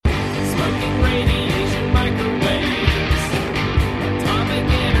Smoking radiation microwaves, atomic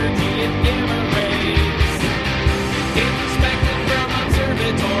energy and gamma rays. Get perspective from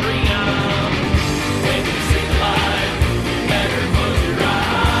observatorium. When you see live, you better close your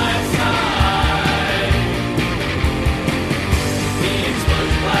eyes tight. The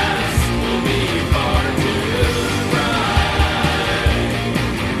exposed glass will be far too bright.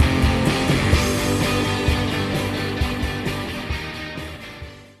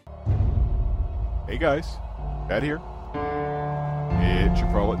 Hey guys, Matt here. It's your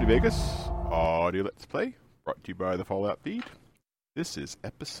Fallout New Vegas audio Let's Play, brought to you by the Fallout feed. This is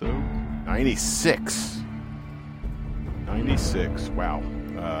episode 96. 96, wow.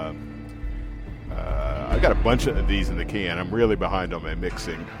 I've got a bunch of these in the can. I'm really behind on my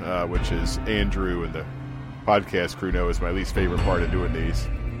mixing, which is Andrew and the podcast crew know is my least favorite part of doing these.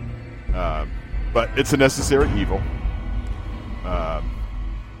 But it's a necessary evil.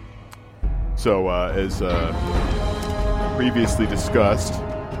 So, as previously discussed,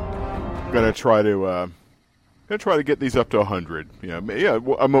 I'm gonna try to get these up to 100.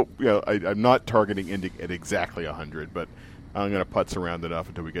 I'm not targeting ending at exactly 100, but I'm gonna putz around enough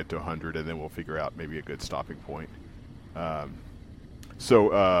until we get to 100, and then we'll figure out maybe a good stopping point.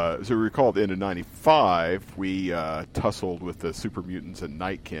 So recall at the end of 95, we tussled with the super mutants and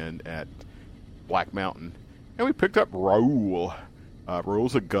Nightkin at Black Mountain, and we picked up Raoul.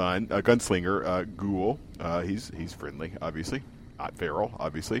 Raoul's a gunslinger, ghoul. He's friendly, obviously. Not feral,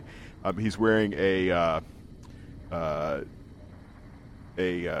 obviously. He's wearing a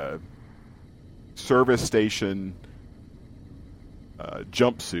service station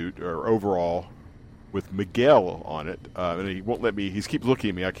jumpsuit or overall with Miguel on it, and he won't let me. He keeps looking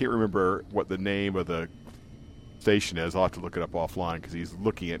at me. I can't remember what the name of the station is. I'll have to look it up offline because he's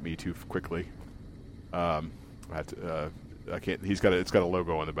looking at me too quickly. I can't. It's got a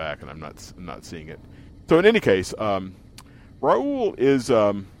logo on the back, and I'm not seeing it. So in any case, Raoul is.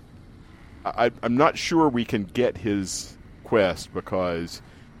 I'm not sure we can get his quest because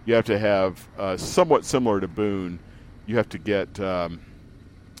you have to have somewhat similar to Boone. You have to get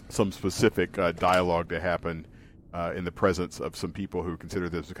some specific dialogue to happen in the presence of some people who consider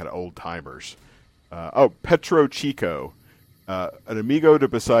this kind of old timers. Petro Chico, an amigo to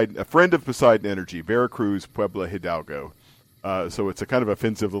Poseidon, a friend of Poseidon Energy, Veracruz, Puebla, Hidalgo. So it's a kind of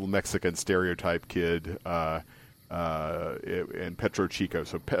offensive little Mexican stereotype kid, and Petro Chico.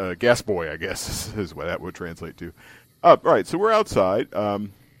 So gas boy, I guess, is what that would translate to. All right, so we're outside.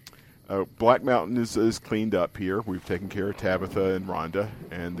 Black Mountain is cleaned up here. We've taken care of Tabitha and Rhonda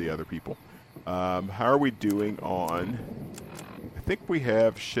and the other people. How are we doing on... I think we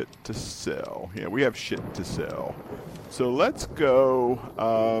have shit to sell. Yeah, we have shit to sell. So let's go...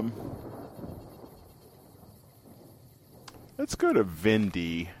 let's go to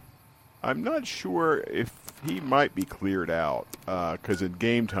Vendy. I'm not sure if he might be cleared out, because in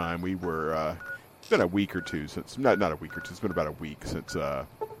game time we were... it's been a week or two since... Not a week or two. It's been about a week since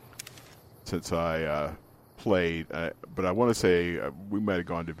I played, but I want to say we might have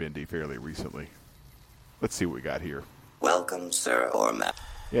gone to Vendy fairly recently. Let's see what we got here. Welcome, Sir Orma.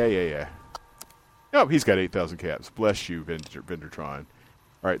 Yeah. Oh, he's got 8,000 caps. Bless you, Vendertron.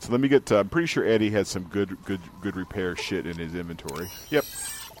 All right, so let me get. I'm pretty sure Eddie has some good repair shit in his inventory. Yep.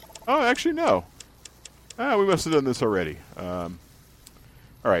 Oh, actually, no. We must have done this already. All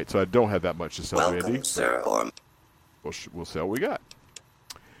right, so I don't have that much to sell, Welcome, Eddie. Sir Orma. We'll sell what we got.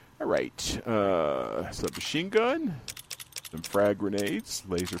 All right, some machine gun, some frag grenades,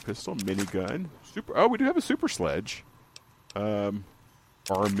 laser pistol, minigun, super. Oh, we do have a super sledge,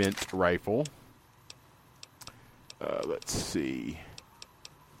 varmint rifle. Let's see.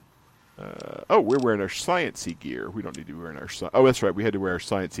 We're wearing our sciencey gear. We don't need to be wearing our. Oh, that's right. We had to wear our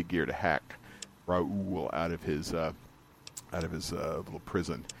sciencey gear to hack Raoul out of his little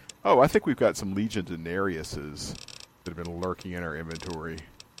prison. Oh, I think we've got some Legionariuses that have been lurking in our inventory.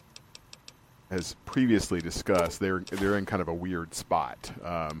 As previously discussed, they're in kind of a weird spot.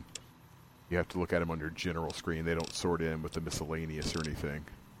 You have to look at them on your general screen. They don't sort in with the miscellaneous or anything.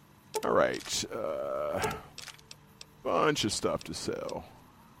 All right. Bunch of stuff to sell.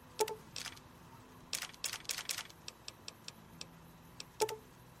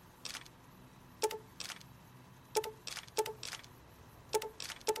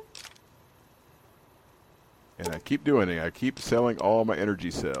 And I keep doing it. I keep selling all my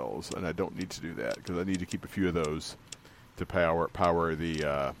energy cells, and I don't need to do that because I need to keep a few of those to power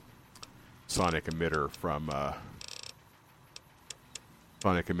the sonic emitter from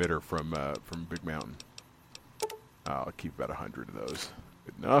Big Mountain. I'll keep about 100 of those.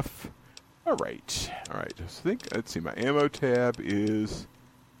 Good enough. All right. So let's see. My ammo tab is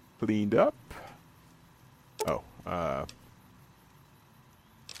cleaned up. Oh,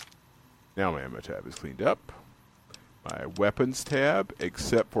 now my ammo tab is cleaned up. My weapons tab,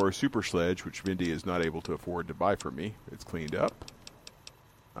 except for a super sledge, which Vindy is not able to afford to buy for me, it's cleaned up.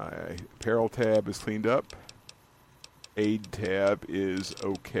 My apparel tab is cleaned up. Aid tab is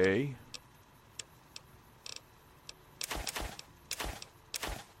okay.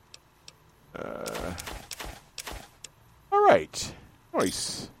 All right.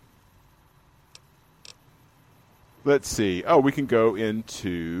 Nice. Let's see. Oh, we can go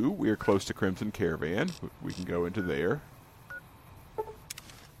into... We are close to Crimson Caravan. We can go into there.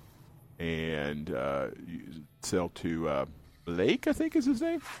 And sell to Blake, I think is his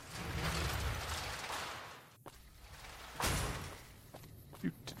name.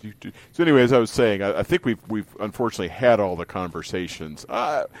 So anyway, as I was saying, I think we've unfortunately had all the conversations.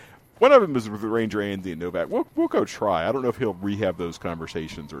 One of them is with Ranger Andy and Novak. We'll go try. I don't know if he'll rehab those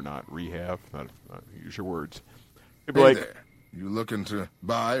conversations or not. Rehab? Not use your words. Hey, Blake. Hey there. You looking to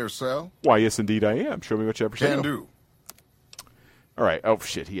buy or sell? Why, yes, indeed I am. Show me what you have for sale. Can do. All right. Oh,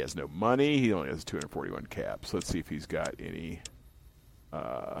 shit. He has no money. He only has 241 caps. Let's see if he's got any...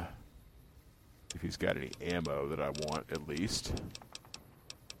 if he's got any ammo that I want, at least.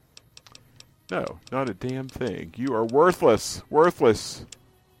 No, not a damn thing. You are worthless. Worthless.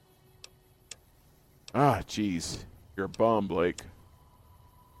 Ah, jeez. You're a bum, Blake.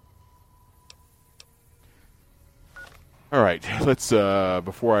 All right, let's,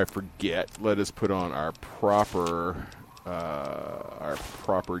 before I forget, let us put on our proper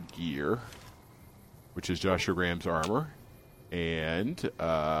gear, which is Joshua Graham's armor, and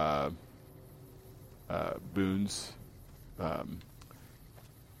Boone's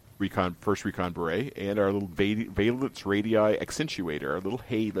first recon beret, and our little Valence Radii accentuator, our little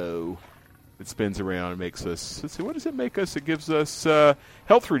halo that spins around and makes us, let's see, what does it make us? It gives us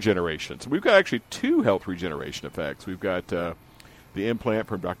health regeneration. So we've got actually 2 health regeneration effects. We've got the implant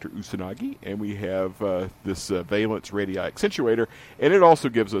from Dr. Usanagi, and we have this Valence Radii accentuator, and it also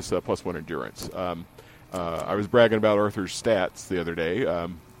gives us +1 endurance. I was bragging about Arthur's stats the other day.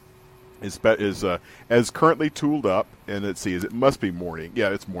 Is as currently tooled up, and let's see, it must be morning. Yeah,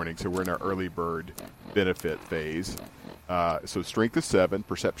 it's morning, so we're in our early bird benefit phase. So strength is 7,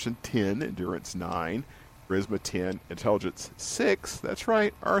 perception 10, endurance 9, charisma 10, intelligence 6. That's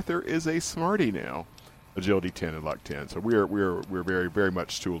right, Arthur is a smarty now. Agility 10 and luck 10. So we're very very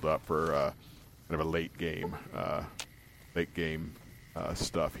much tooled up for kind of a late game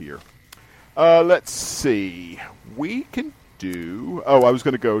stuff here. Let's see. We can do... Oh, I was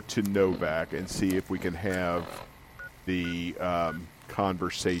going to go to Novak and see if we can have the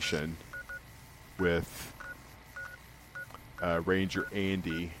conversation with Ranger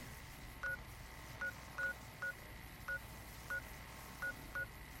Andy.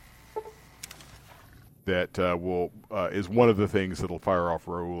 That is one of the things that'll fire off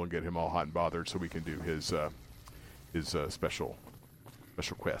Raoul and get him all hot and bothered, so we can do his special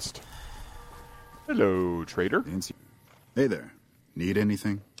quest. Hello, trader. Nancy. Hey there. Need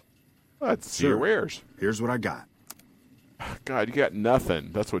anything? Let's see your wares. Here's what I got. God, you got nothing.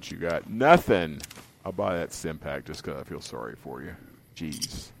 That's what you got. Nothing. I'll buy that stim pack just because I feel sorry for you.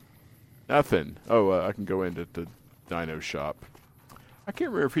 Jeez. Nothing. Oh, I can go into the Dino shop. I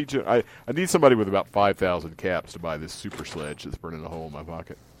can't remember if he... I need somebody with about 5,000 caps to buy this super sledge that's burning a hole in my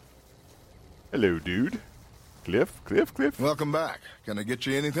pocket. Hello, dude. Cliff. Welcome back. Can I get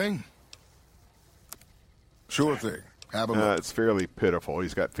you anything? Sure thing. Have a look. It's fairly pitiful.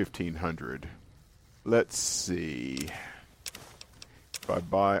 He's got 1,500. Let's see. If I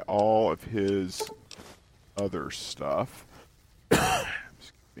buy all of his other stuff...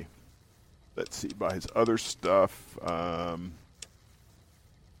 Excuse me. Let's see. Buy his other stuff...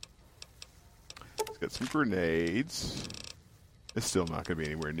 He's got some grenades. It's still not going to be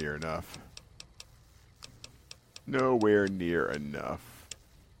anywhere near enough. Nowhere near enough.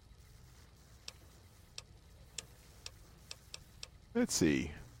 Let's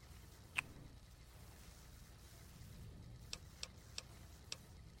see.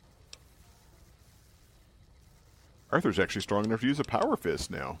 Arthur's actually strong enough to use a power fist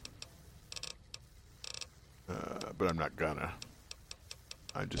now. But I'm not gonna.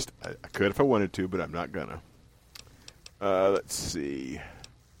 I could if I wanted to, but I'm not gonna. Let's see.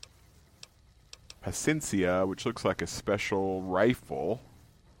 Paciencia, which looks like a special rifle.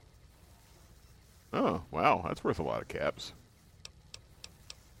 Oh, wow. That's worth a lot of caps.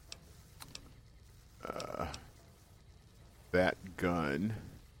 That gun.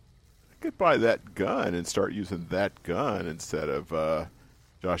 I could buy that gun and start using that gun instead of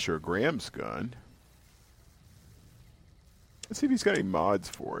Joshua Graham's gun. Let's see if he's got any mods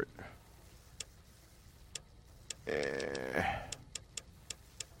for it. Yeah,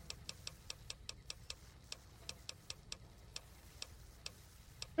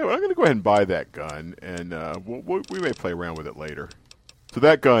 well, I'm going to go ahead and buy that gun, and we may play around with it later. So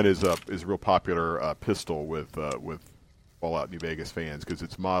that gun is a real popular pistol with Fallout New Vegas fans because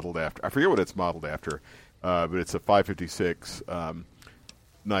it's modeled after. I forget what it's modeled after, but it's a 5.56.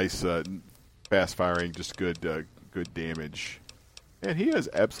 Nice, fast firing, just good damage. And he has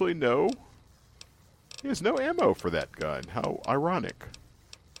absolutely no ammo for that gun. How ironic.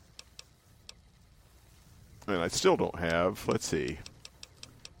 And I still don't have. Let's see.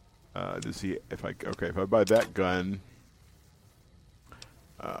 Does he? If I buy that gun,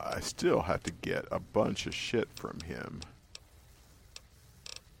 I still have to get a bunch of shit from him.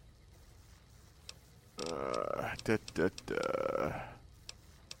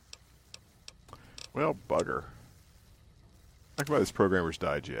 Well, bugger. I can buy this Programmer's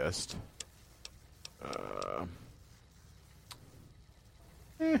Digest. I'll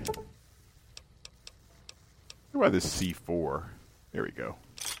buy this C4. There we go.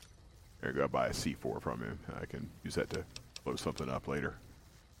 There we go. I'll buy a C4 from him. I can use that to blow something up later.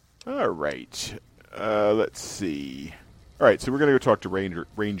 All right. Let's see. All right, so we're going to go talk to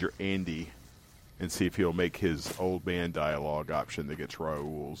Ranger Andy and see if he'll make his old man dialogue option that gets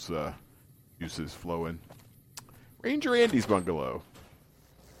Raoul's uses flowing. Ranger Andy's bungalow.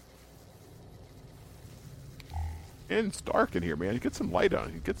 And it's dark in here, man. Get some light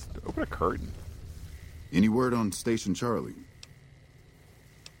on. Open a curtain. Any word on Station Charlie?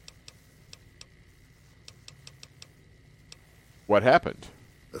 What happened?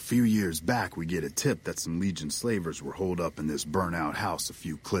 A few years back, we get a tip that some Legion slavers were holed up in this burnt-out house a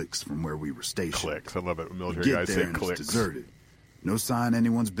few clicks from where we were stationed. Clicks. I love it when military guys say clicks. It's deserted. No sign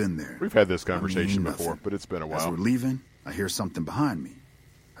anyone's been there. We've had this conversation before, but it's been a while. As we're leaving, I hear something behind me.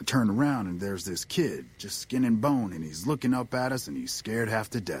 I turn around, and there's this kid, just skin and bone, and he's looking up at us, and he's scared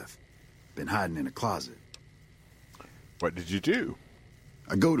half to death. Been hiding in a closet. What did you do?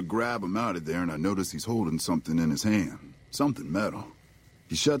 I go to grab him out of there, and I notice he's holding something in his hand. Something metal.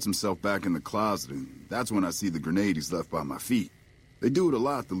 He shuts himself back in the closet, and that's when I see the grenade he's left by my feet. They do it a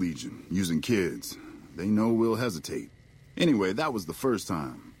lot, the Legion, using kids. They know we'll hesitate. Anyway, that was the first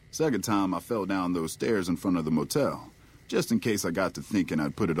time. Second time, I fell down those stairs in front of the motel, just in case I got to thinking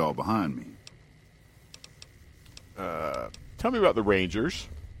I'd put it all behind me. Tell me about the Rangers.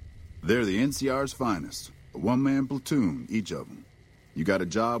 They're the NCR's finest. A one-man platoon, each of them. You got a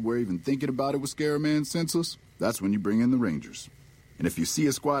job where even thinking about it would scare a man senseless? That's when you bring in the Rangers. And if you see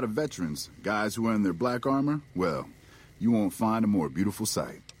a squad of veterans, guys who are in their black armor, well, you won't find a more beautiful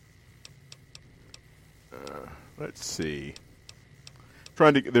sight. Let's see.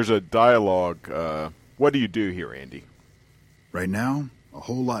 There's a dialogue. What do you do here, Andy? Right now, a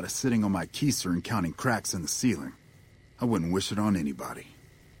whole lot of sitting on my keister and counting cracks in the ceiling. I wouldn't wish it on anybody.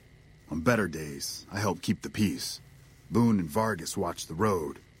 On better days, I help keep the peace. Boone and Vargas watch the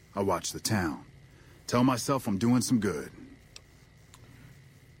road. I watch the town. Tell myself I'm doing some good.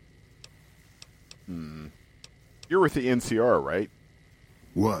 You're with the NCR, right?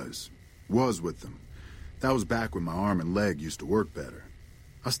 Was with them. That was back when my arm and leg used to work better.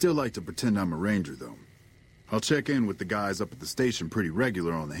 I still like to pretend I'm a ranger, though. I'll check in with the guys up at the station pretty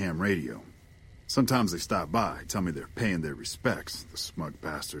regular on the ham radio. Sometimes they stop by, tell me they're paying their respects, the smug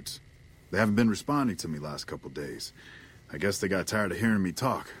bastards. They haven't been responding to me last couple days. I guess they got tired of hearing me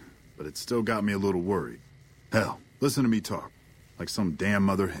talk, but it still got me a little worried. Hell, listen to me talk, like some damn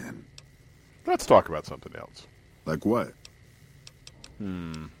mother hen. Let's talk about something else. Like what?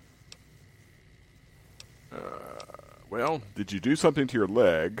 Well, did you do something to your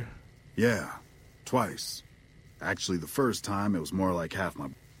leg? Yeah, twice. Actually, the first time, it was more like half my...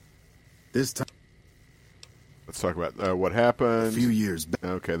 This time... Let's talk about what happened. A few years back.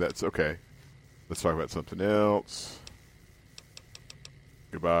 Okay, that's okay. Let's talk about something else.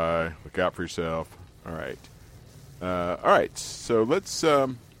 Goodbye. Look out for yourself. All right. All right. So let's. I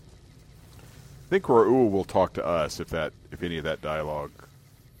think Raoul will talk to us if any of that dialogue.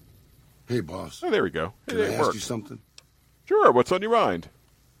 Hey, boss. Oh, there we go. Can I ask you something? Sure. What's on your mind?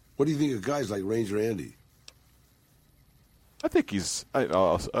 What do you think of guys like Ranger Andy? I think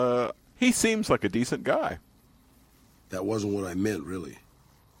he seems like a decent guy. That wasn't what I meant, really.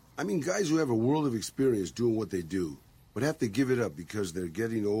 I mean, guys who have a world of experience doing what they do, but have to give it up because they're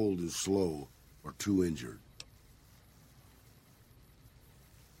getting old and slow or too injured.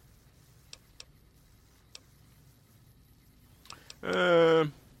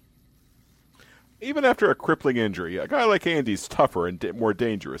 Even after a crippling injury, a guy like Andy's tougher and more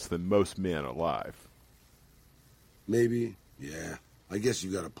dangerous than most men alive. Maybe, Yeah, I guess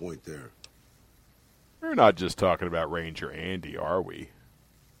you got a point there. We're not just talking about Ranger Andy, are we?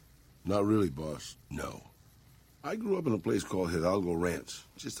 Not really, boss. No. I grew up in a place called Hidalgo Ranch,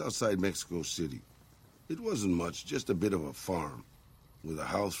 just outside Mexico City. It wasn't much, just a bit of a farm, with a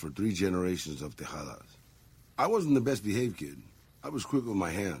house for 3 generations of Tejadas. I wasn't the best behaved kid. I was quick with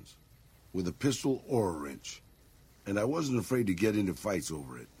my hands, with a pistol or a wrench. And I wasn't afraid to get into fights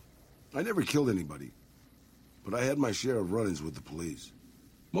over it. I never killed anybody, but I had my share of run-ins with the police.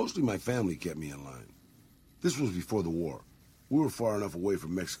 Mostly my family kept me in line. This was before the war. We were far enough away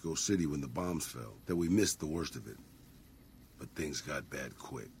from Mexico City when the bombs fell that we missed the worst of it. But things got bad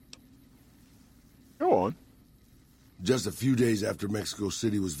quick. Go on. Just a few days after Mexico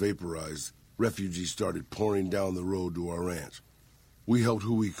City was vaporized, refugees started pouring down the road to our ranch. We helped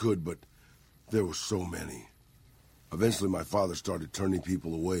who we could, but there were so many. Eventually, my father started turning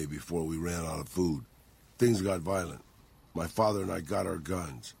people away before we ran out of food. Things got violent. My father and I got our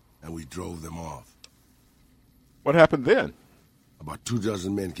guns, and we drove them off. What happened then? About 24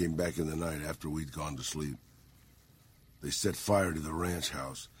 men came back in the night after we'd gone to sleep. They set fire to the ranch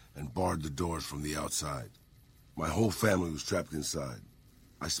house and barred the doors from the outside. My whole family was trapped inside.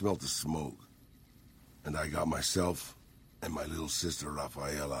 I smelt the smoke, and I got myself and my little sister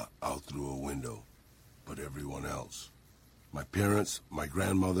Rafaela out through a window. But everyone else, my parents, my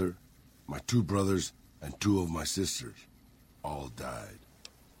grandmother, my 2 brothers, and 2 of my sisters, all died.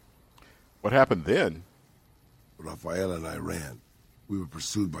 What happened then? Rafaela and I ran. We were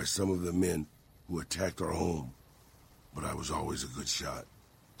pursued by some of the men who attacked our home. But I was always a good shot.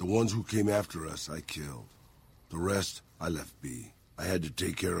 The ones who came after us, I killed. The rest, I left be. I had to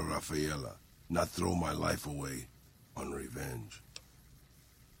take care of Rafaela, not throw my life away on revenge.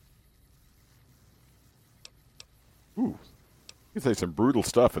 Ooh. You can say some brutal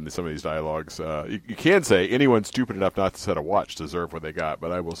stuff in some of these dialogues. You can say anyone stupid enough not to set a watch deserved what they got,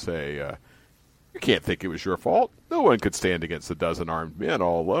 but I will say you can't think it was your fault. No one could stand against a dozen armed men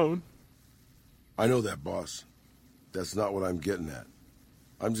all alone. I know that, boss. That's not what I'm getting at.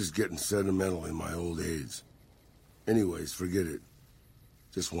 I'm just getting sentimental in my old age. Anyways, forget it.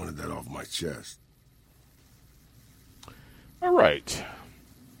 Just wanted that off my chest. All right.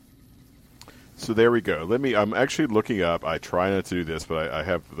 So there we go. I'm actually looking up. I try not to do this, but I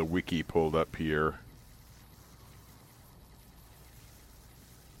have the wiki pulled up here.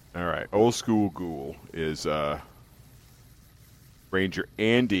 All right. Old School Ghoul is Ranger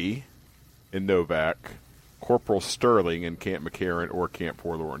Andy in Novak, Corporal Sterling in Camp McCarran or Camp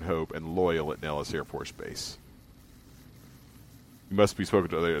Forlorn Hope, and Loyal at Nellis Air Force Base. You must be spoken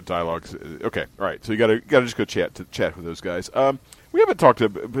to other dialogues. Okay, all right. So you gotta just go chat with those guys. We haven't talked to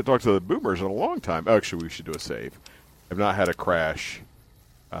the boomers in a long time. Actually, we should do a save. I've not had a crash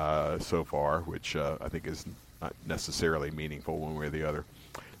so far, which I think is not necessarily meaningful one way or the other.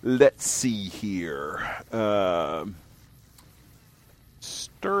 Let's see here.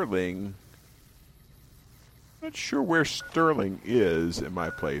 Sterling. Not sure where Sterling is in my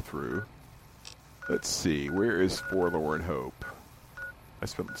playthrough. Let's see. Where is Forlorn Hope? I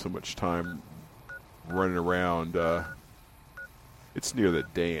spent so much time running around. It's near the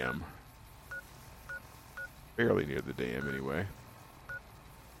dam. Fairly near the dam, anyway.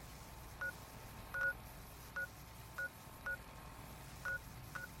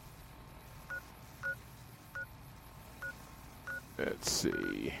 Let's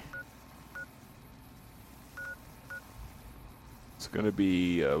see. It's going to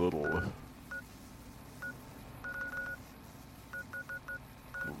be a little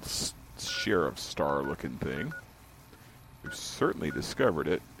sheriff star looking thing. We've certainly discovered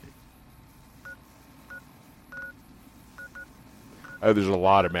it. Oh, there's a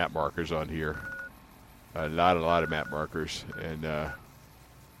lot of map markers on here. A lot of map markers, and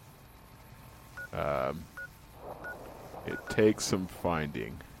it takes some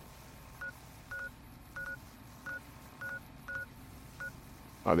finding.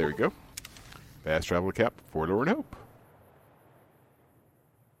 Oh, there we go. Fast travel cap, Forlorn Hope.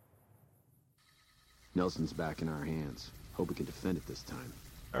 Nelson's back in our hands. Hope we can defend it this time.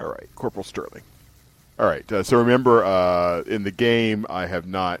 All right, Corporal Sterling. All right, so remember, in the game, I have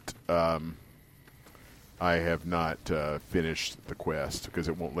not finished the quest because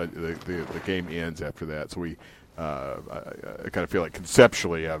it won't let the game ends after that. So I kind of feel like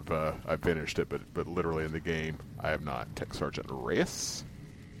conceptually I've finished it, but literally in the game I have not. Tech Sergeant Reyes,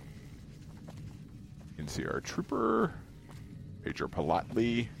 NCR Trooper, Major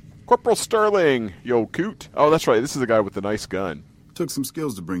Palatli, Corporal Sterling, yo coot. Oh, that's right. This is the guy with the nice gun. Took some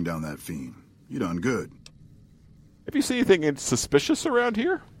skills to bring down that fiend. You done good. Have you seen anything suspicious around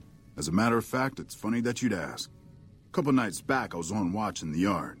here? As a matter of fact, it's funny that you'd ask. Couple nights back, I was on watch in the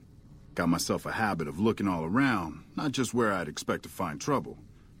yard. Got myself a habit of looking all around, not just where I'd expect to find trouble.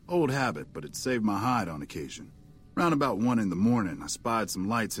 Old habit, but it saved my hide on occasion. Round about 1 in the morning, I spied some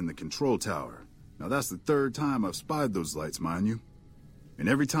lights in the control tower. Now that's the 3rd time I've spied those lights, mind you. And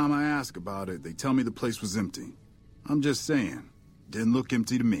every time I ask about it, they tell me the place was empty. I'm just saying, didn't look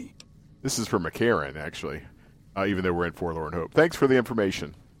empty to me. This is from McCarran, actually, even though we're in Forlorn Hope. Thanks for the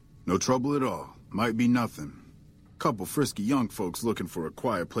information. No trouble at all. Might be nothing. Couple frisky young folks looking for a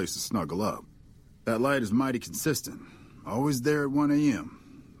quiet place to snuggle up. That light is mighty consistent. Always there at 1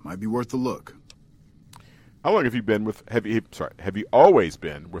 a.m. Might be worth a look. How long have you been with... Have you always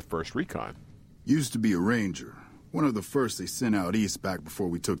been with 1st Recon? Used to be a ranger. One of the first they sent out east back before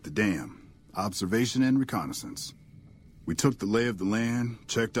we took the dam. Observation and reconnaissance. We took the lay of the land,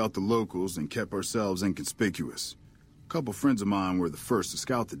 checked out the locals, and kept ourselves inconspicuous. A couple friends of mine were the first to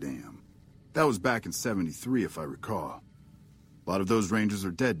scout the dam. That was back in '73, if I recall. A lot of those rangers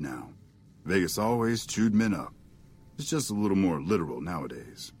are dead now. Vegas always chewed men up. It's just a little more literal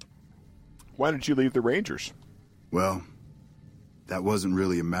nowadays. Why did you leave the Rangers? Well, that wasn't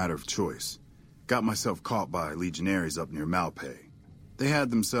really a matter of choice. Got myself caught by legionaries up near Malpay. They had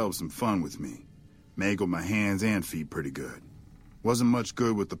themselves some fun with me. Mangled my hands and feet pretty good. Wasn't much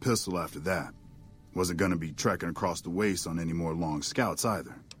good with the pistol after that. Wasn't gonna be trekking across the waste on any more long scouts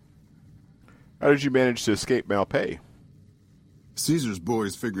either. How did you manage to escape Malpay? Caesar's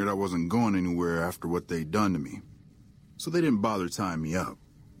boys figured I wasn't going anywhere after what they'd done to me. So they didn't bother tying me up.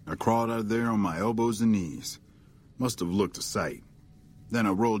 I crawled out of there on my elbows and knees. Must have looked a sight. Then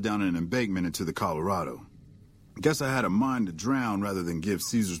I rolled down an embankment into the Colorado. Guess I had a mind to drown rather than give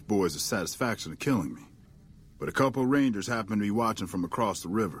Caesar's boys the satisfaction of killing me. But a couple rangers happened to be watching from across the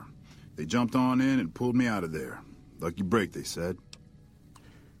river. They jumped on in and pulled me out of there. Lucky break, they said.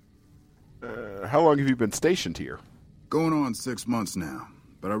 How long have you been stationed here? Going on 6 months now,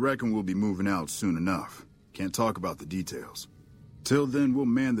 but I reckon we'll be moving out soon enough. Can't talk about the details. Till then, we'll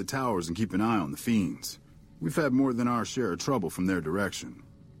man the towers and keep an eye on the fiends. We've had more than our share of trouble from their direction.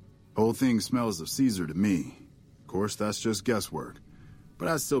 Whole thing smells of Caesar to me. Of course, that's just guesswork. But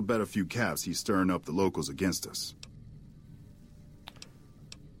I'd still bet a few caps he's stirring up the locals against us.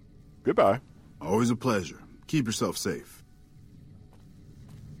 Goodbye. Always a pleasure. Keep yourself safe.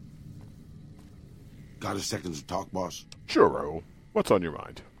 Got a second to talk, boss? Sure, Raoul. What's on your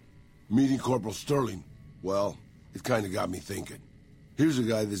mind? Meeting Corporal Sterling. Well, it kind of got me thinking. Here's a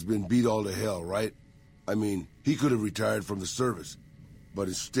guy that's been beat all to hell, right? I mean, he could have retired from the service, but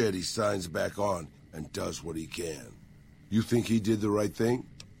instead he signs back on and does what he can. You think he did the right thing?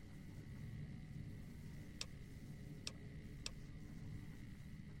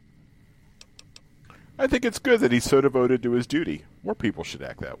 I think it's good that he's so devoted to his duty. More people should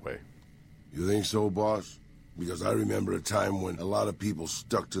act that way. You think so, boss? Because I remember a time when a lot of people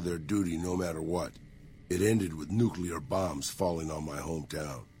stuck to their duty no matter what. It ended with nuclear bombs falling on my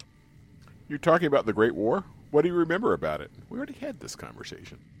hometown. You're talking about the Great War? What do you remember about it? We already had this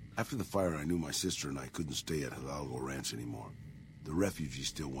conversation. After the fire, I knew my sister and I couldn't stay at Hidalgo Ranch anymore. The refugees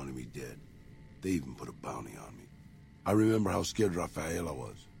still wanted me dead. They even put a bounty on me. I remember how scared Rafaela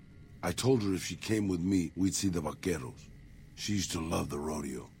was. I told her if she came with me, we'd see the vaqueros. She used to love the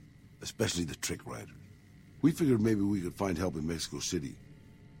rodeo, especially the trick riders. We figured maybe we could find help in Mexico City.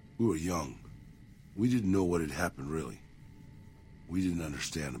 We were young. We didn't know what had happened, really. We didn't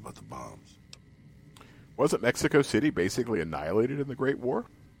understand about the bombs. Wasn't Mexico City basically annihilated in the Great War?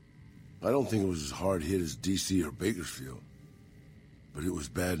 I don't think it was as hard hit as D.C. or Bakersfield. But it was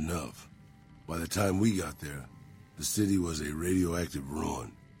bad enough. By the time we got there, the city was a radioactive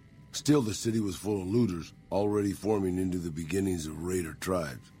ruin. Still, the city was full of looters, already forming into the beginnings of raider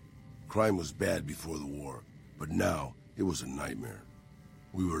tribes. Crime was bad before the war, but now it was a nightmare.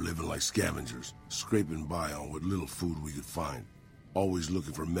 We were living like scavengers, scraping by on what little food we could find, always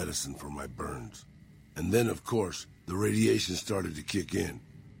looking for medicine for my burns. And then, of course, the radiation started to kick in,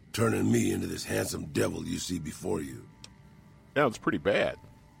 turning me into this handsome devil you see before you. Sounds pretty bad.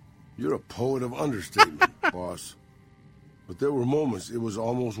 You're a poet of understatement, boss. But there were moments it was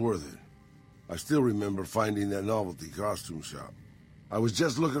almost worth it. I still remember finding that novelty costume shop. I was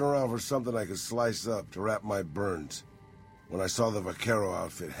just looking around for something I could slice up to wrap my burns when I saw the vaquero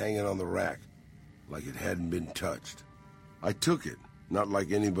outfit hanging on the rack like it hadn't been touched. I took it, not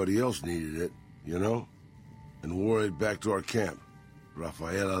like anybody else needed it, you know, and wore it back to our camp.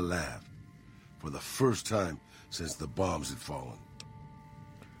 Rafaela laughed for the first time since the bombs had fallen.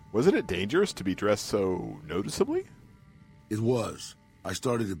 Wasn't it dangerous to be dressed so noticeably? It was. I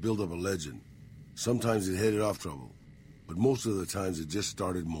started to build up a legend. Sometimes it headed off trouble, but most of the times it just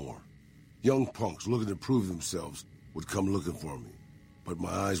started more. Young punks looking to prove themselves would come looking for me, but my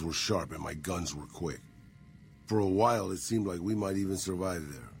eyes were sharp and my guns were quick. For a while, it seemed like we might even survive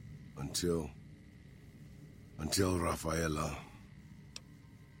there, until Rafaela.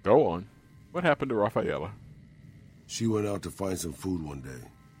 Go on. What happened to Rafaela? She went out to find some food one day.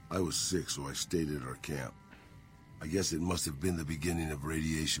 I was sick, so I stayed at our camp. I guess it must have been the beginning of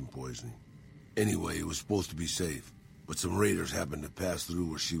radiation poisoning. Anyway, it was supposed to be safe, but some raiders happened to pass through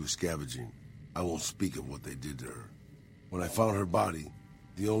where she was scavenging. I won't speak of what they did to her. When I found her body,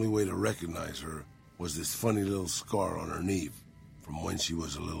 the only way to recognize her was this funny little scar on her knee from when she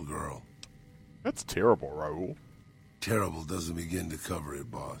was a little girl. That's terrible, Raul. Terrible doesn't begin to cover it,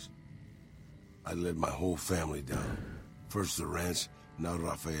 boss. I led my whole family down. First the ranch, now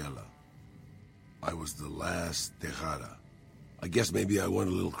Rafaela. I was the last Tejada. I guess maybe I went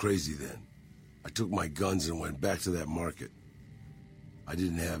a little crazy then. I took my guns and went back to that market. I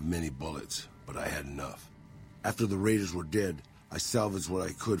didn't have many bullets, but I had enough. After the raiders were dead, I salvaged what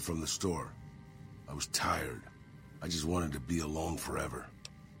I could from the store. I was tired. I just wanted to be alone forever.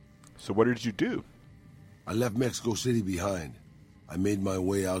 So what did you do? I left Mexico City behind. I made my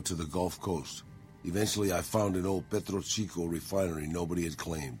way out to the Gulf Coast. Eventually, I found an old Petro Chico refinery nobody had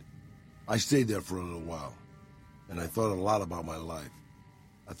claimed. I stayed there for a little while, and I thought a lot about my life.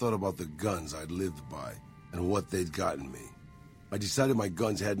 I thought about the guns I'd lived by and what they'd gotten me. I decided my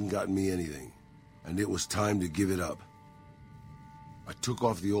guns hadn't gotten me anything, and it was time to give it up. I took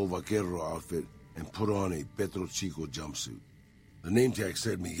off the old vaquero outfit and put on a Petro Chico jumpsuit. The name tag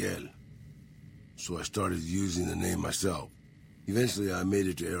said Miguel, so I started using the name myself. Eventually, I made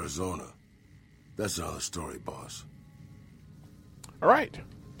it to Arizona. That's another story, boss. All right.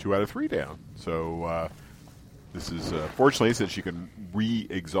 2 out of 3 down. So this is, fortunately, since you can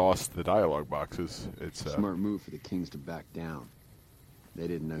re-exhaust the dialogue boxes, it's... Smart move for the Kings to back down. They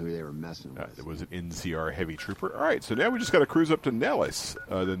didn't know who they were messing with. It was an NCR heavy trooper. All right, so now we just got to cruise up to Nellis,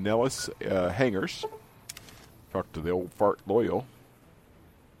 the Nellis hangars. Talk to the old fart Loyal.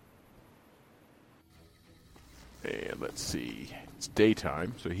 And let's see. It's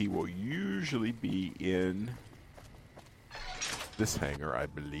daytime, so he will usually be in this hangar, I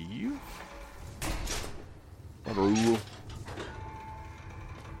believe. Raul.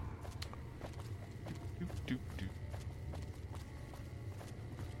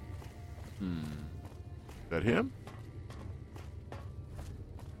 Is that him?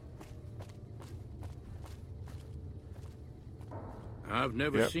 I've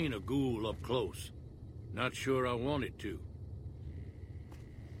never seen a ghoul up close. Not sure I wanted to.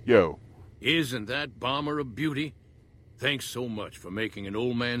 Yo. Isn't that bomber a beauty? Thanks so much for making an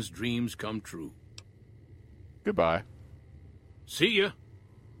old man's dreams come true. Goodbye. See ya.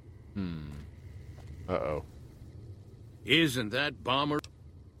 Uh-oh. Isn't that bomber...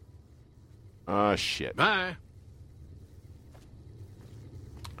 Shit. Bye.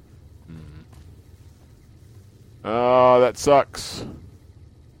 That sucks.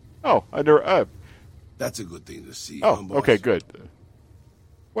 Oh, I never... That's a good thing to see. Oh, okay, good.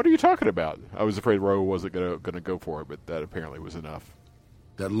 What are you talking about? I was afraid Roe wasn't gonna go for it, but that apparently was enough.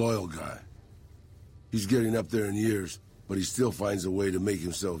 That Loyal guy. He's getting up there in years, but he still finds a way to make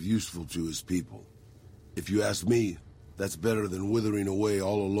himself useful to his people. If you ask me, that's better than withering away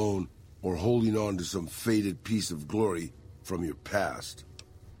all alone or holding on to some faded piece of glory from your past.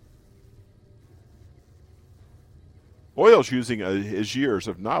 Loyal's using his years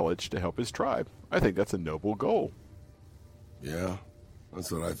of knowledge to help his tribe. I think that's a noble goal. Yeah, that's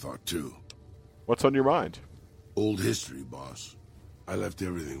what I thought too. What's on your mind? Old history, boss. I left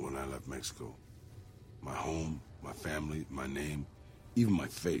everything when I left Mexico. My home, my family, my name, even my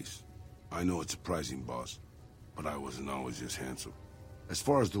face. I know it's surprising, boss, but I wasn't always just handsome. As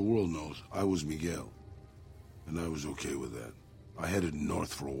far as the world knows, I was Miguel, and I was okay with that. I headed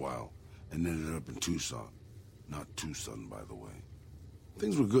north for a while and ended up in Tucson. Not Tucson, by the way.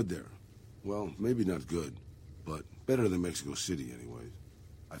 Things were good there. Well, maybe not good, but better than Mexico City anyways.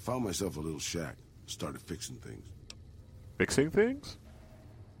 I found myself a little shack, started fixing things. Fixing things?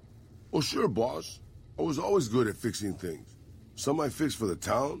 Oh, sure, boss. I was always good at fixing things. Some I fixed for the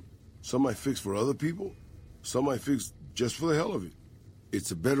town, some I fixed for other people, some I fixed just for the hell of it.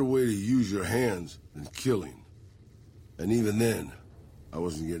 It's a better way to use your hands than killing. And even then, I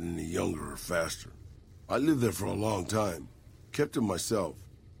wasn't getting any younger or faster. I lived there for a long time, kept to myself,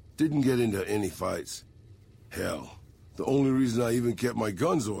 didn't get into any fights. Hell, the only reason I even kept my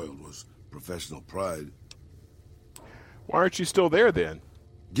guns oiled was professional pride. Why aren't you still there, then?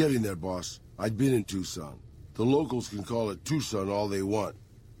 Getting there, boss. I'd been in Tucson. The locals can call it Tucson all they want,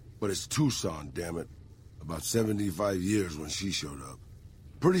 but it's Tucson, damn it. About 75 years when she showed up.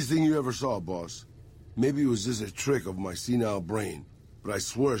 Prettiest thing you ever saw, boss. Maybe it was just a trick of my senile brain, but I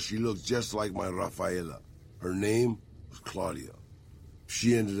swear she looked just like my Rafaela. Her name was Claudia.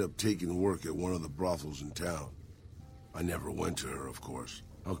 She ended up taking work at one of the brothels in town. I never went to her, of course.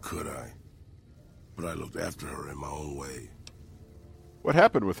 How could I? But I looked after her in my own way. What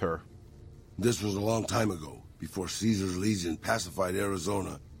happened with her? This was a long time ago, before Caesar's Legion pacified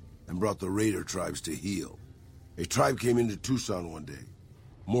Arizona and brought the raider tribes to heel. A tribe came into Tucson one day.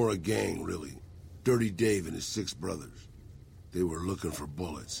 More a gang, really. Dirty Dave and his 6 brothers. They were looking for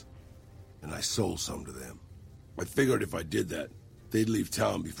bullets, and I sold some to them. I figured if I did that, they'd leave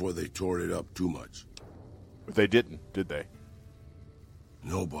town before they tore it up too much. But they didn't, did they?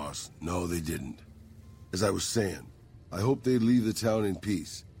 No, boss. No, they didn't. As I was saying, I hoped they'd leave the town in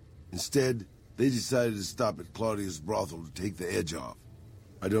peace. Instead, they decided to stop at Claudia's brothel to take the edge off.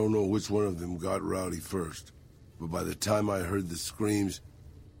 I don't know which one of them got rowdy first, but by the time I heard the screams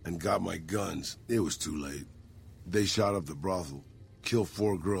and got my guns, it was too late. They shot up the brothel, killed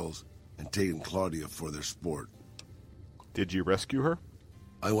 4 girls, and taken Claudia for their sport. Did you rescue her?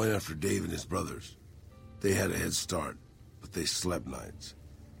 I went after Dave and his brothers. They had a head start, but they slept nights.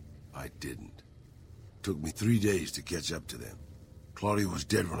 I didn't. Took me 3 days to catch up to them. Claudia was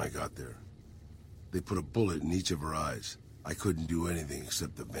dead when I got there. They put a bullet in each of her eyes. I couldn't do anything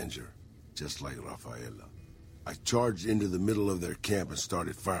except avenge her, just like Rafaela. I charged into the middle of their camp and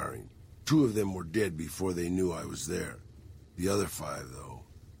started firing. 2 of them were dead before they knew I was there. The other 5, though,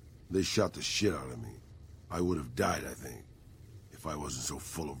 they shot the shit out of me. I would have died, I think, if I wasn't so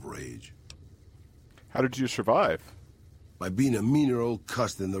full of rage. How did you survive? By being a meaner old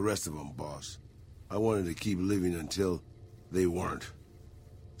cuss than the rest of them, boss. I wanted to keep living until they weren't.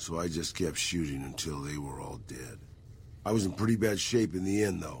 So I just kept shooting until they were all dead. I was in pretty bad shape in the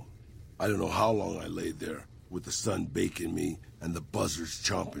end, though. I don't know how long I laid there, with the sun baking me and the buzzards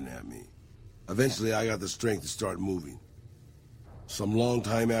chomping at me. Eventually, I got the strength to start moving. Some long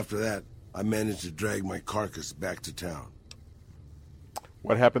time after that, I managed to drag my carcass back to town.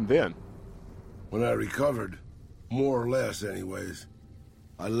 What happened then? When I recovered, more or less anyways,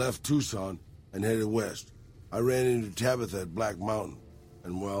 I left Tucson and headed west. I ran into Tabitha at Black Mountain,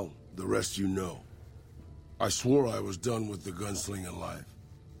 and well, the rest you know. I swore I was done with the gunslinging life.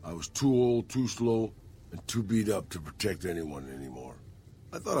 I was too old, too slow, and too beat up to protect anyone anymore.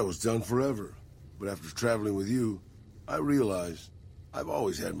 I thought I was done forever, but after traveling with you, I realized I've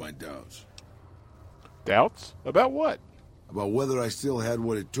always had my doubts. Doubts? About what? About whether I still had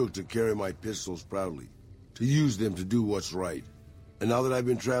what it took to carry my pistols proudly, to use them to do what's right. And now that I've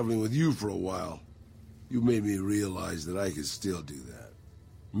been traveling with you for a while, you made me realize that I could still do that.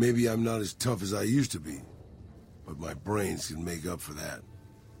 Maybe I'm not as tough as I used to be, but my brains can make up for that.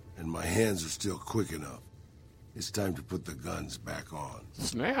 And my hands are still quick enough. It's time to put the guns back on.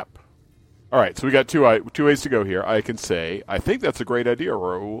 Snap. All right, so we got two ways to go here. I can say, I think that's a great idea,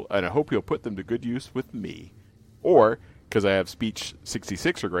 Raul, and I hope you'll put them to good use with me. Or, because I have speech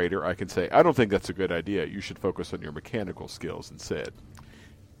 66 or greater, I can say, I don't think that's a good idea. You should focus on your mechanical skills instead.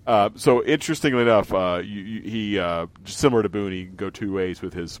 So interestingly enough, he similar to Boone, he can go 2 ways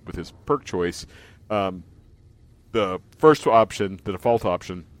with his perk choice. The first option, the default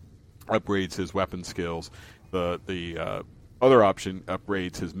option, upgrades his weapon skills. The other option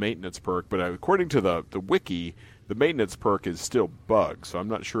upgrades his maintenance perk, but according to the wiki, the maintenance perk is still bugged, so I'm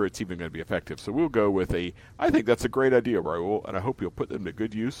not sure it's even going to be effective. So we'll go with I think that's a great idea, Raul, and I hope you'll put them to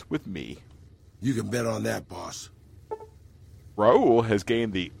good use with me. You can bet on that, boss. Raul has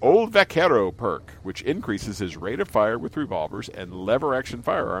gained the Old Vaquero perk, which increases his rate of fire with revolvers and lever-action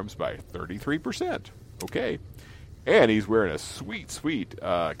firearms by 33%. Okay. And he's wearing a sweet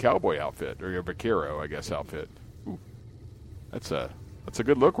cowboy outfit, or a vaquero, I guess, outfit. Ooh. That's a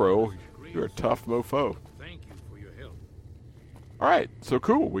good look, Raul. You're a tough mofo. Thank you for your help. All right, so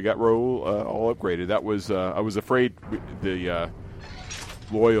cool. We got Raul all upgraded. That was I was afraid the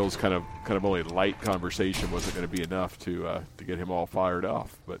Loyal's kind of only light conversation wasn't going to be enough to get him all fired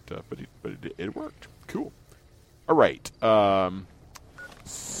off, but it worked. Cool. All right.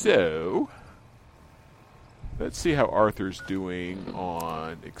 So let's see how Arthur's doing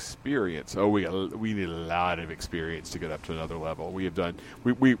on experience. Oh, we need a lot of experience to get up to another level.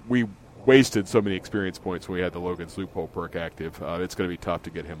 We wasted so many experience points when we had the Logan's Loophole perk active. It's going to be tough to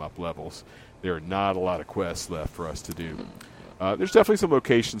get him up levels. There are not a lot of quests left for us to do. There's definitely some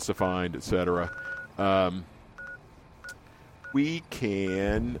locations to find, etc. We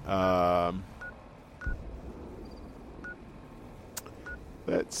can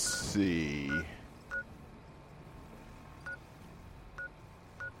let's see.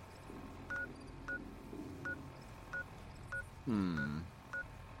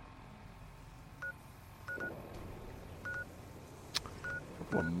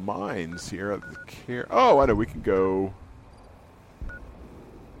 of mines here. At the care. Oh, I know. We can go.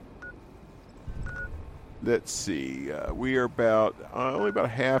 Let's see. We are about only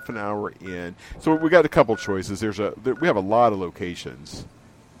about half an hour in, so we got a couple choices. We have a lot of locations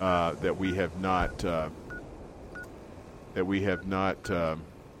that we have not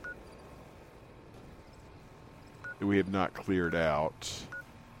cleared out.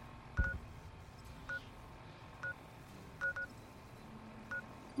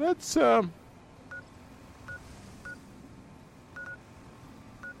 Let's there's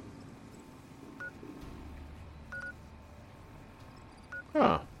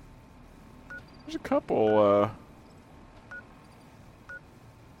a couple all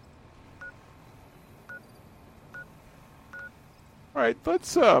right,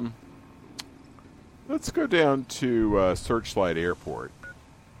 let's go down to Searchlight Airport.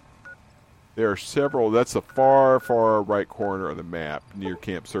 There are several. That's the far, far right corner of the map near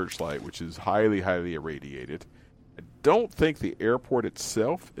Camp Searchlight, which is highly, highly irradiated. I don't think the airport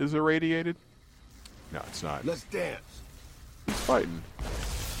itself is irradiated. No, it's not. Let's dance. He's fighting.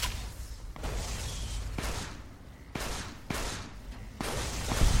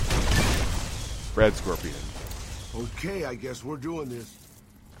 Red Scorpion. Okay, I guess we're doing this.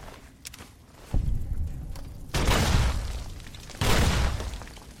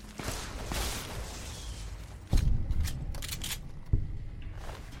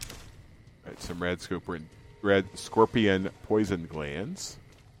 Right, some red scorpion poison glands.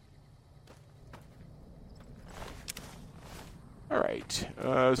 All right,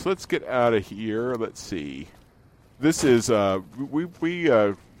 so let's get out of here. Let's see. This is we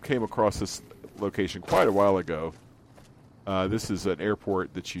came across this location quite a while ago. This is an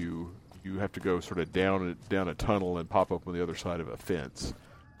airport that you have to go sort of down a tunnel and pop up on the other side of a fence.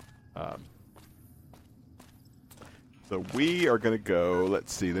 So we are going to go.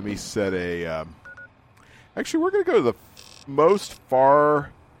 Let's see. Let me set a. Actually, we're going to go to the most far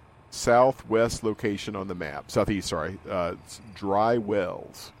southwest location on the map. Southeast, sorry. It's Dry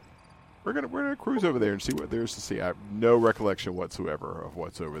Wells. We're gonna cruise over there and see what there's to see. I have no recollection whatsoever of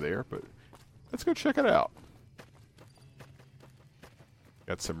what's over there, but let's go check it out.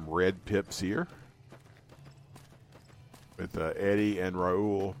 Got some red pips here with Eddie and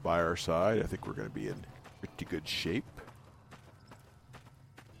Raul by our side. I think we're going to be in pretty good shape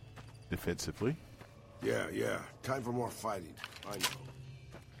defensively. Yeah. Time for more fighting. I know.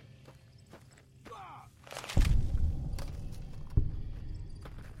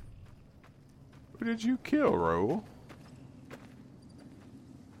 Who did you kill, Raul?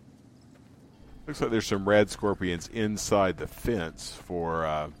 Looks like there's some red scorpions inside the fence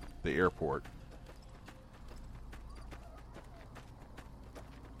for the airport.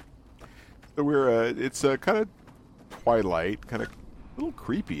 So we're it's kind of twilight, kind of a little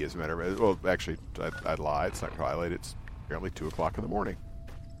creepy as a matter of. Well, actually, I'd lie. It's not twilight. It's apparently 2 o'clock in the morning.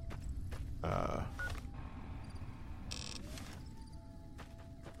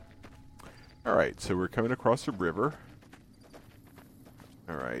 All right, so we're coming across a river.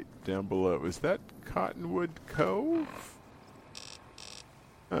 All right, down below. Is that Cottonwood Cove?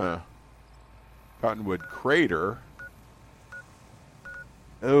 Cottonwood Crater.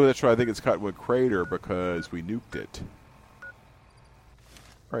 Oh, that's right. I think it's Cottonwood Crater because we nuked it.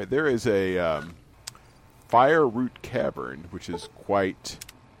 All right, there is a Fire Root Cavern, which is quite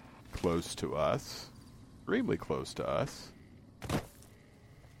close to us. Extremely close to us.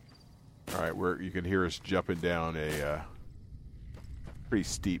 All right, where you can hear us jumping down a pretty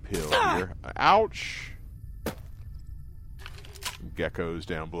steep hill here. Ouch! Some geckos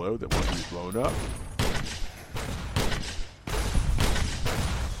down below that want to be blown up.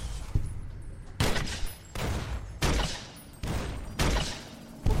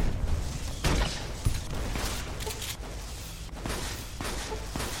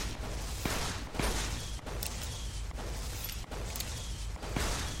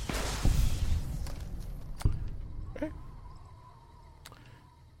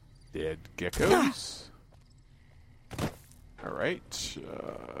 Dead geckos. All right.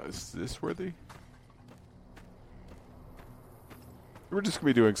 Is this where the... We're just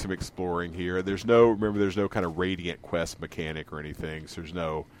going to be doing some exploring here. There's no kind of radiant quest mechanic or anything, so there's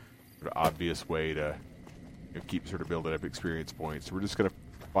no sort of obvious way to keep sort of building up experience points. So we're just going to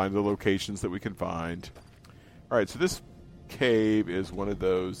find the locations that we can find. All right, so this cave is one of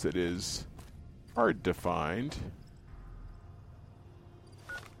those that is hard to find.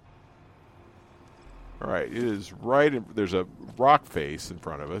 All right, it is right in, there's a rock face in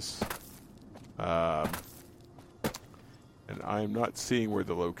front of us. And I'm not seeing where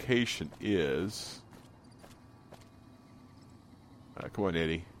the location is. Come on,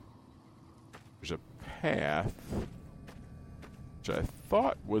 Eddie. There's a path, which I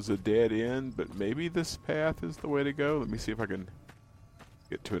thought was a dead end, but maybe this path is the way to go. Let me see if I can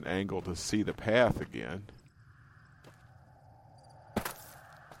get to an angle to see the path again.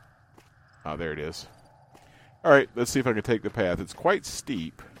 Oh, there it is. All right, let's see if I can take the path. It's quite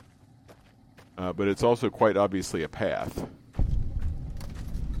steep, but it's also quite obviously a path.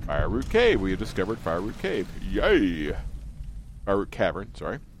 Fireroot Cave. We have discovered Fireroot Cave. Yay! Fireroot Cavern,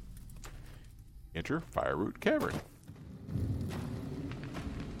 sorry. Enter Fireroot Cavern.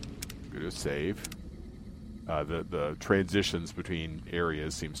 Go to save. The transitions between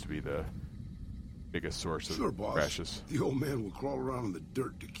areas seems to be the biggest source of crashes. The old man will crawl around in the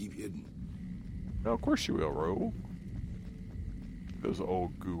dirt to keep hidden. Well, of course you will, Raoul. Those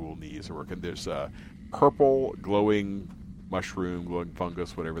old Google knees are working. There's purple glowing mushroom, glowing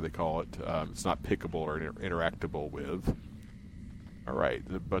fungus, whatever they call it. It's not pickable or interactable with. All right,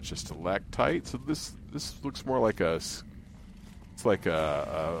 a bunch of stalactites. So this looks more like it's like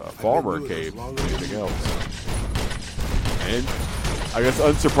a Falmer cave than anything else. And I guess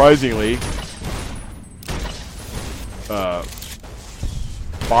unsurprisingly,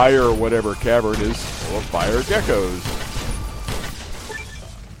 fire whatever cavern is full of fire geckos.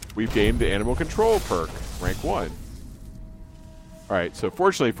 We've gained the animal control perk, rank 1. Alright, so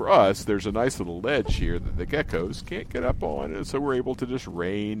fortunately for us, there's a nice little ledge here that the geckos can't get up on, and so we're able to just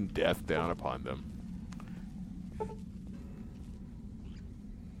rain death down upon them.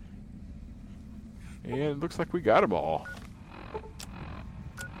 And it looks like we got them all.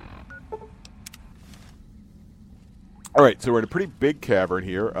 Alright, so we're in a pretty big cavern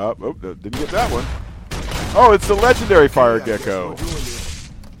here. Oh, didn't get that one. Oh, it's the legendary fire gecko.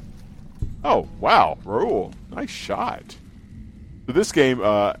 Oh, wow. Raoul, nice shot. So this game,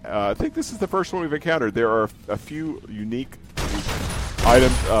 I think this is the first one we've encountered. There are a few unique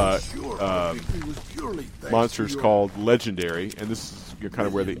items, monsters called legendary, and this is kind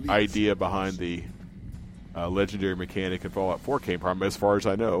of where the idea behind the legendary mechanic in Fallout 4 came from, as far as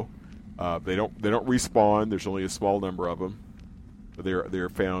I know. They don't respawn. There's only a small number of them, but they're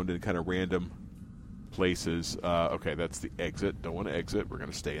found in kind of random places. Okay, that's the exit. Don't want to exit. We're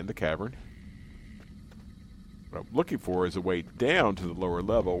going to stay in the cavern. What I'm looking for is a way down to the lower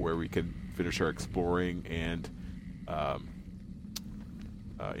level where we can finish our exploring and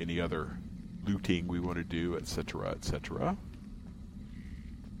any other looting we want to do, etc., etc.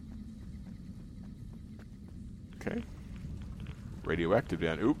 Okay. Radioactive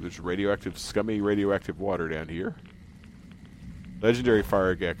down. Oop, there's radioactive, scummy radioactive water down here. Legendary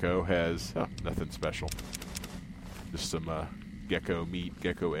fire gecko has nothing special. Just some gecko meat,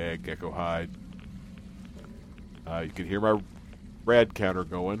 gecko egg, gecko hide. You can hear my rad counter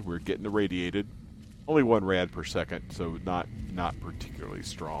going. We're getting irradiated. Only 1 rad per second, so not particularly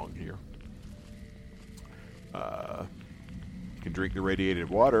strong here. You can drink the radiated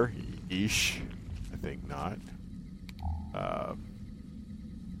water. Yeesh. I think not. So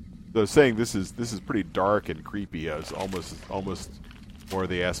I was saying this is pretty dark and creepy. It's almost more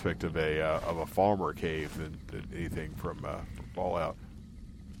the aspect of a Falmer cave than anything from Fallout.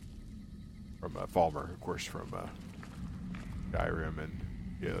 From Falmer, of course, from Skyrim and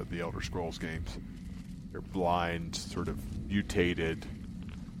the Elder Scrolls games. They're blind, sort of mutated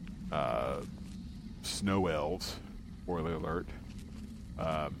snow elves. Spoiler alert.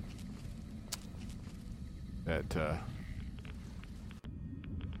 Now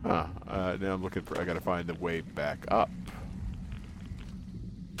I'm looking for. I got to find the way back up.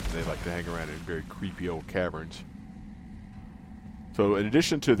 They like to hang around in very creepy old caverns. So, in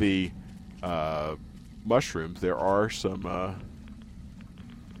addition to the mushrooms, there are some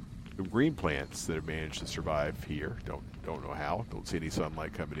green plants that have managed to survive here. Don't know how. Don't see any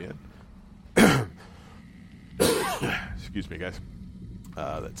sunlight coming in. Excuse me, guys.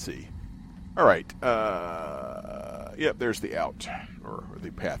 Let's see. All right. Yep, there's the out, or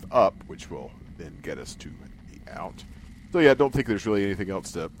the path up, which will then get us to the out. So yeah, I don't think there's really anything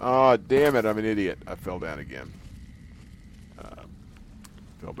else to... Oh, damn it, I'm an idiot. I fell down again.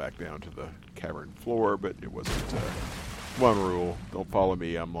 Fell back down to the cavern floor, but it wasn't... One rule, don't follow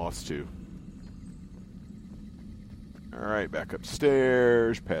me, I'm lost too. Alright, back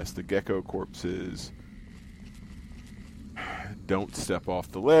upstairs, past the gecko corpses. Don't step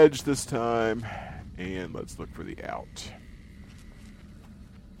off the ledge this time. And let's look for the out.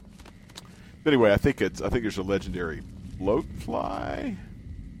 Anyway, I think there's a legendary bloatfly.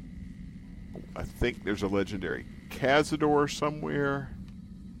 I think there's a legendary Cazador somewhere.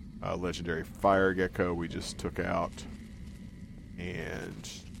 A legendary fire gecko we just took out. And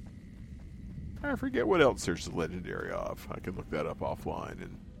I forget what else there's the legendary of. I can look that up offline.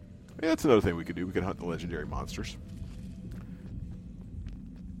 And yeah, that's another thing we could do. We could hunt the legendary monsters.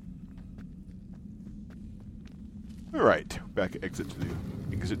 All right, back exit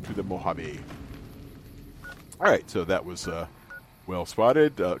to the Mojave. All right, so that was well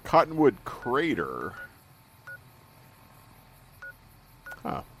spotted. Cottonwood Crater.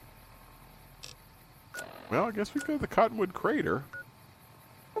 Huh. Well, I guess we go to the Cottonwood Crater.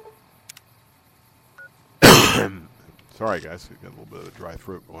 Sorry, guys. We've got a little bit of a dry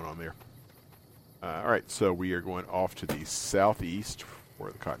throat going on there. All right, so we are going off to the southeast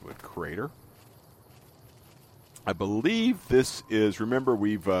for the Cottonwood Crater. I believe this is, remember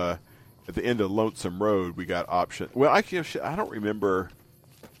we've, at the end of Lonesome Road, we got option. Well, actually, I don't remember.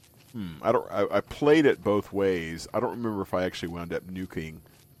 I played it both ways. I don't remember if I actually wound up nuking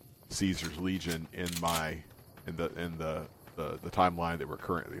Caesar's Legion in the timeline that we're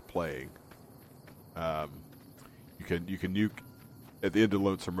currently playing. You can nuke at the end of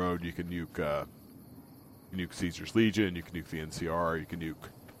Lonesome Road. You can nuke Caesar's Legion. You can nuke the NCR. You can nuke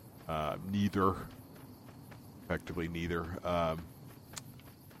neither. Effectively neither.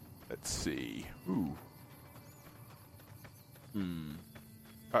 Let's see. Ooh.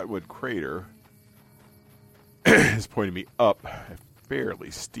 Cottonwood Crater is pointing me up a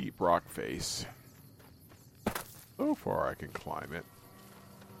fairly steep rock face. So far I can climb it.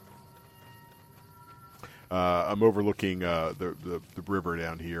 I'm overlooking the river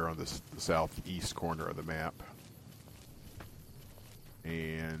down here on the southeast corner of the map.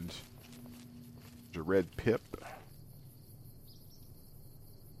 And there's a red pip.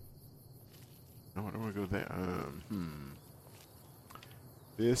 No, I don't want to go there.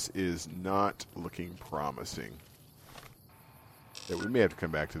 This is not looking promising. Yeah, we may have to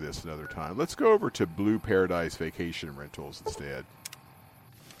come back to this another time. Let's go over to Blue Paradise Vacation Rentals instead,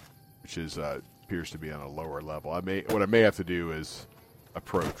 which is appears to be on a lower level. What I may have to do is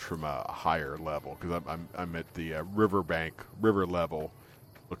approach from a higher level, because I'm at the river level,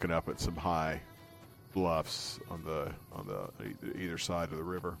 looking up at some high bluffs on the either side of the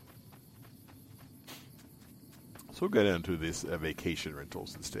river. So we'll go down to this Vacation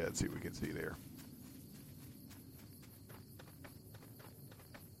Rentals instead, see what we can see there.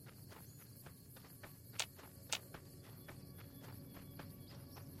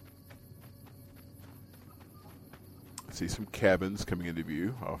 See some cabins coming into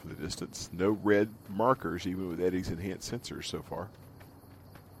view off in the distance. No red markers, even with Eddie's enhanced sensors so far.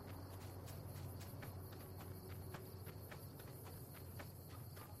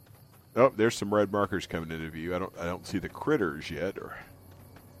 Oh, there's some red markers coming into view. I don't see the critters yet, or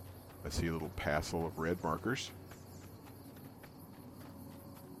I see a little passel of red markers.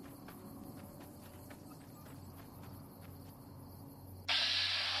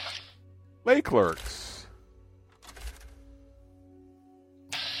 Lake lurks,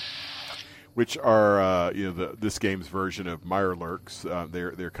 which are this game's version of Mirelurks.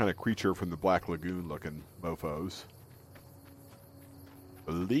 They're kind of creature from the Black Lagoon looking mofos.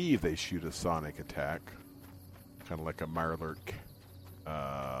 I believe they shoot a sonic attack, kind of like a Mirelurk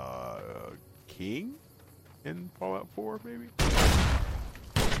King in Fallout 4, maybe.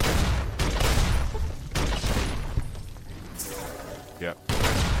 Yep,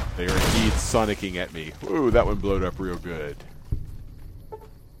 they are indeed sonicking at me. Ooh, that one blowed up real good.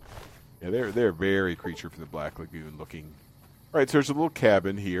 Yeah, they're very creature from the Black Lagoon looking. All right, so there's a little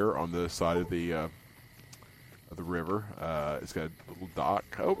cabin here on the side of the river. It's got a little dock.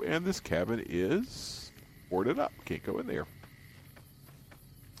 Oh, and this cabin is boarded up. Can't go in there.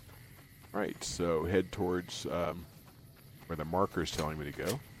 All right, so head towards where the marker is telling me to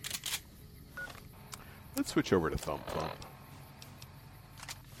go. Let's switch over to Thump Thump.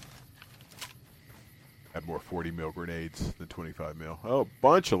 Have more 40 mil grenades than 25 mil. Oh,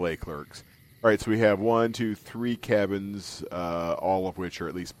 bunch of lake lurks. All right, so we have 1, 2, 3 cabins, all of which are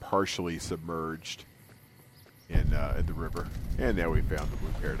at least partially submerged in the river. And now we found the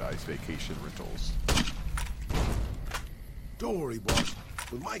Blue Paradise Vacation Rentals. Don't worry, boss.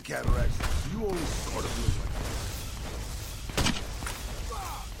 With my cataracts, you only sort of look like.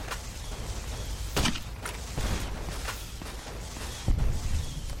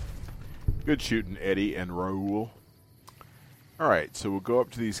 Good shooting, Eddie and Raul. All right, so we'll go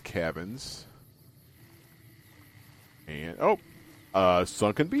up to these cabins. And,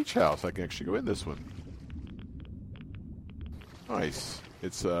 Sunken Beach House. I can actually go in this one. Nice.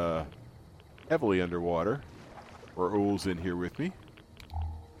 It's heavily underwater. Raul's in here with me.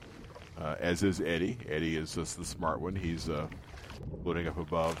 As is Eddie. Eddie is just the smart one. He's floating up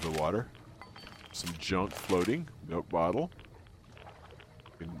above the water. Some junk floating. Milk bottle.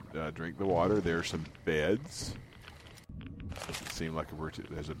 You can drink the water. There's some beds. Doesn't seem like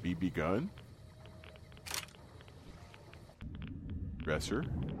there's a BB gun. Dresser.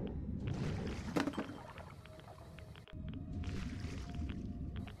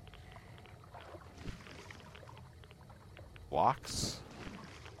 Blocks.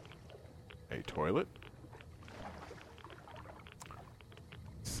 A toilet.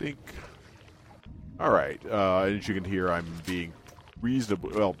 Sink. All right. As you can hear, I'm being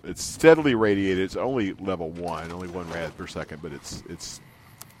reasonable. Well, it's steadily radiated. It's only level 1, only 1 rad per second, but it's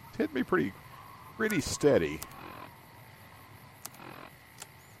hit me pretty steady.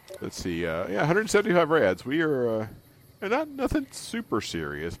 Let's see. Yeah, 175 rads. We are nothing super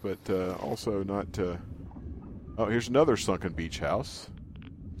serious, but also not. Oh, here's another sunken beach house.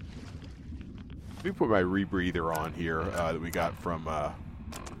 Let me put my rebreather on here that we got from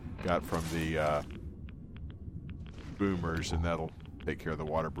the boomers, and that'll take care of the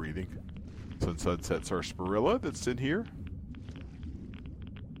water breathing. Sunset sarsaparilla that's in here.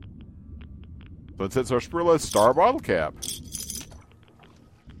 Sunset sarsaparilla star bottle cap.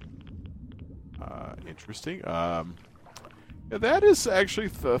 Interesting. Yeah, that is actually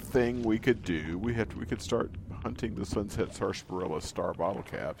the thing we could do. We could start hunting the Sunset sarsaparilla star bottle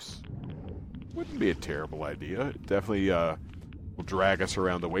caps. Wouldn't be a terrible idea. It definitely will drag us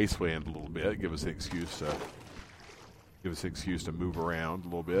around the wasteland a little bit. Give us an excuse to move around a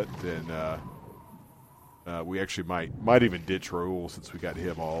little bit. And we actually might even ditch Raul since we got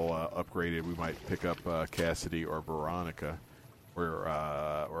him all upgraded. We might pick up Cassidy or Veronica,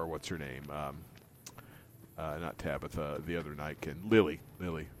 or what's her name? Not Tabitha, the other Nightkin. Lily.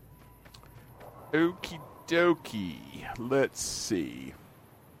 Okie dokie. Let's see.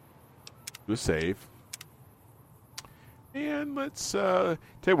 Do a save. And let's tell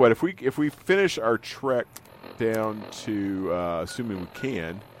you what, if we finish our trek down to assuming we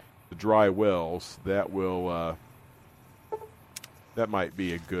can, the dry wells, that will that might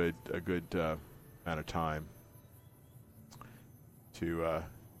be a good amount of time to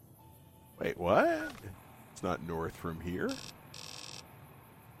wait, what? It's not north from here.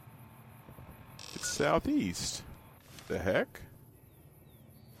 It's southeast. The heck?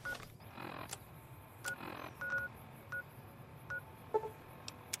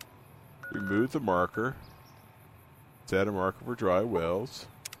 Remove the marker. Set a marker for dry wells.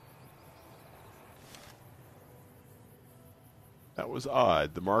 That was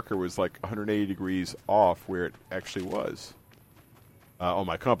odd. The marker was like 180 degrees off where it actually was. On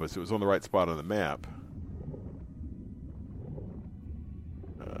my compass. It was on the right spot on the map.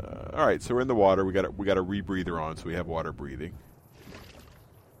 All right, so we're in the water. We got a rebreather on, so we have water breathing.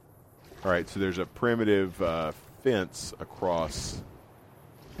 All right, so there's a primitive fence across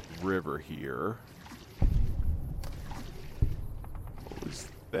the river here. What was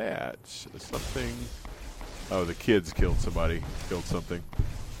that? Something. Oh, the kids killed somebody. Killed something.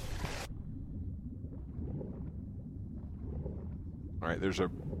 All right, there's a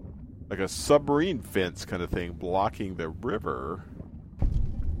submarine fence kind of thing blocking the river.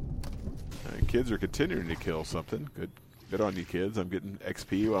 Kids are continuing to kill something. Good on you, kids. I'm getting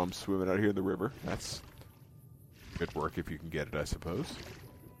XP while I'm swimming out here in the river. That's good work if you can get it, I suppose.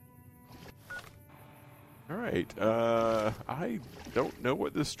 All right. I don't know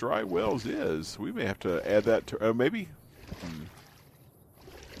what this dry wells is. We may have to add that to... maybe?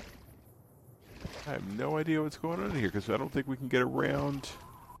 I have no idea what's going on here because I don't think we can get around...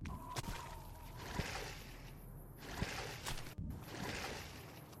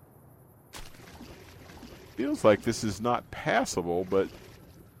 Feels like this is not passable, but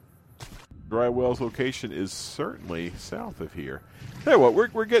dry wells location is certainly south of here. Tell you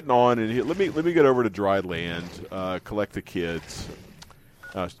what, we're getting on, and let me get over to dry land, collect the kids.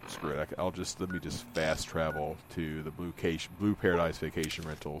 Screw it, let me just fast travel to the Blue Paradise Vacation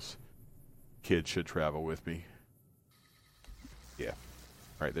Rentals. Kids should travel with me. Yeah.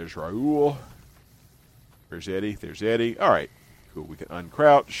 All right, there's Raul. There's Eddie. All right, cool. We can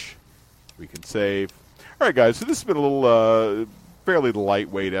uncrouch. We can save. All right, guys, so this has been a little fairly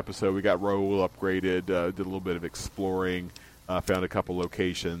lightweight episode. We got Raul upgraded, did a little bit of exploring, found a couple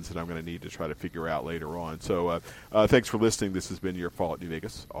locations that I'm going to need to try to figure out later on. So thanks for listening. This has been your Fallout New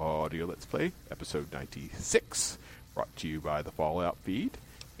Vegas Audio Let's Play, episode 96, brought to you by the Fallout feed.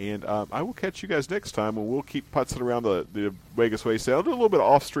 And I will catch you guys next time, and we'll keep putzing around the Vegas Wasteland. I'll do a little bit of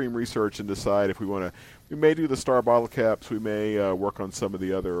off-stream research and decide if we want to. We may do the star bottle caps. We may work on some of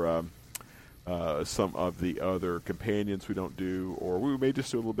the other companions we don't do, or we may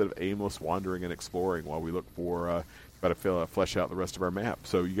just do a little bit of aimless wandering and exploring while we look for try to flesh out the rest of our map.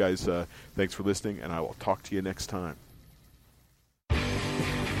 So you guys, thanks for listening, and I will talk to you next time.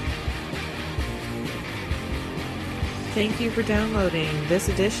 Thank you for downloading this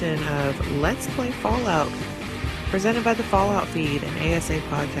edition of Let's Play Fallout, presented by the Fallout Feed and ASA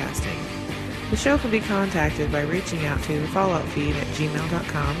Podcasting. The show can be contacted by reaching out to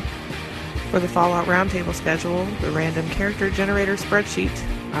falloutfeed@gmail.com. For the Fallout Roundtable schedule, the random character generator spreadsheet,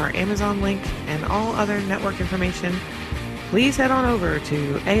 our Amazon link, and all other network information, please head on over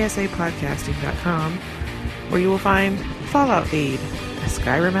to asapodcasting.com, where you will find Fallout Feed, a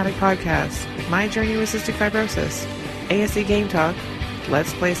Skyrimatic podcast, My Journey with Cystic Fibrosis, ASE Game Talk,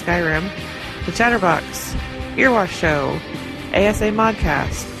 Let's Play Skyrim, The Chatterbox, Earwash Show, ASA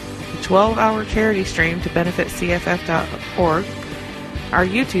Modcast, the 12-hour charity stream to benefit CFF.org, our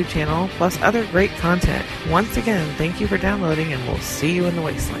YouTube channel, plus other great content. Once again, thank you for downloading, and we'll see you in the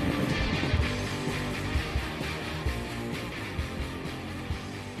wasteland.